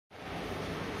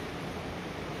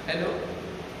Hello,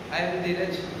 I am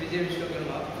Dhiraj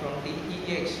from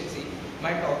TEXTC.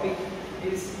 My topic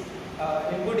is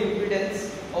input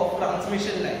impedance of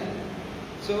transmission line.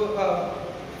 So,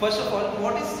 first of all,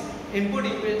 what is input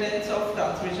impedance of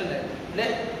transmission line?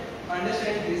 Let's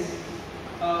understand this.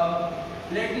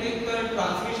 Let's make a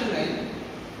transmission line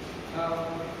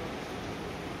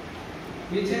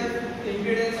which has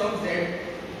impedance of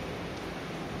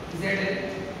ZL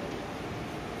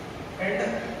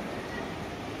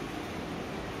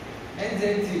and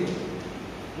Z0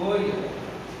 over here.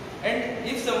 And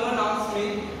if someone asks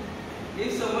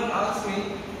me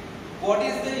what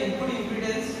is the input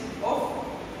impedance of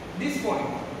this point,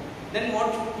 then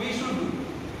what we should do?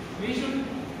 We should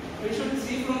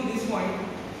see from this point,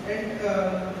 and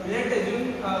let's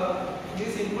assume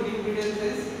this input impedance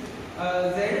is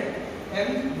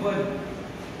ZM1,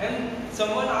 and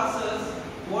someone asks us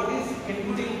what is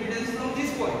input impedance from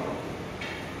this point.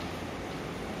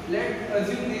 Let's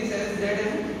assume this as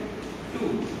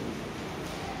ZM2.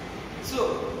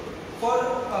 So, for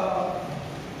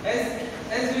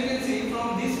as we can see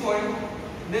from this point,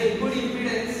 the input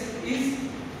impedance is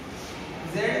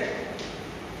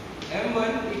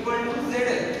ZM1 equal to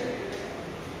ZL.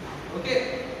 Okay,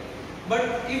 but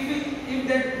if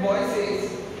that boy says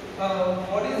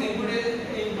what is input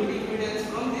impedance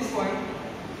from this point,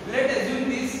 let's assume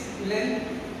this length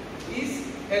is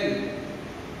L.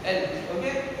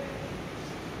 Okay,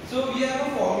 so we have a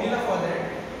formula for that.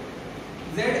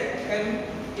 Zm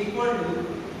equal to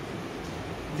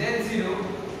Z0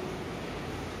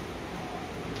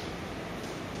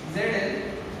 ZL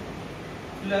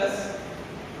plus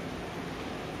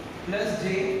J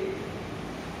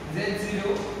Z0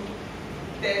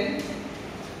 10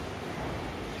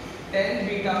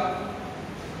 beta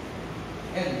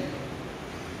L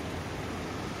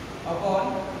upon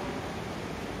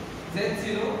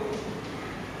Z0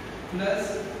 plus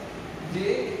J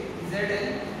ZL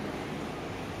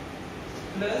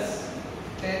plus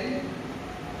 10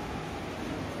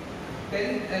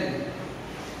 L.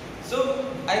 So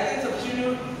I can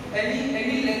substitute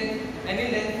any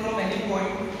length from any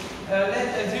point.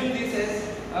 Let's assume this as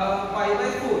pi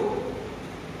by 4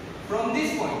 from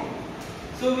this point.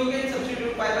 So we can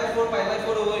substitute pi by 4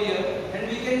 over here, and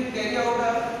we can carry out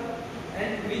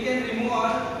and we can remove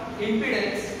our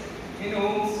impedance in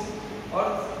ohms or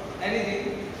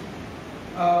anything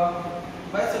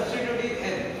by substituting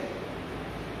L.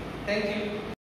 Thank you.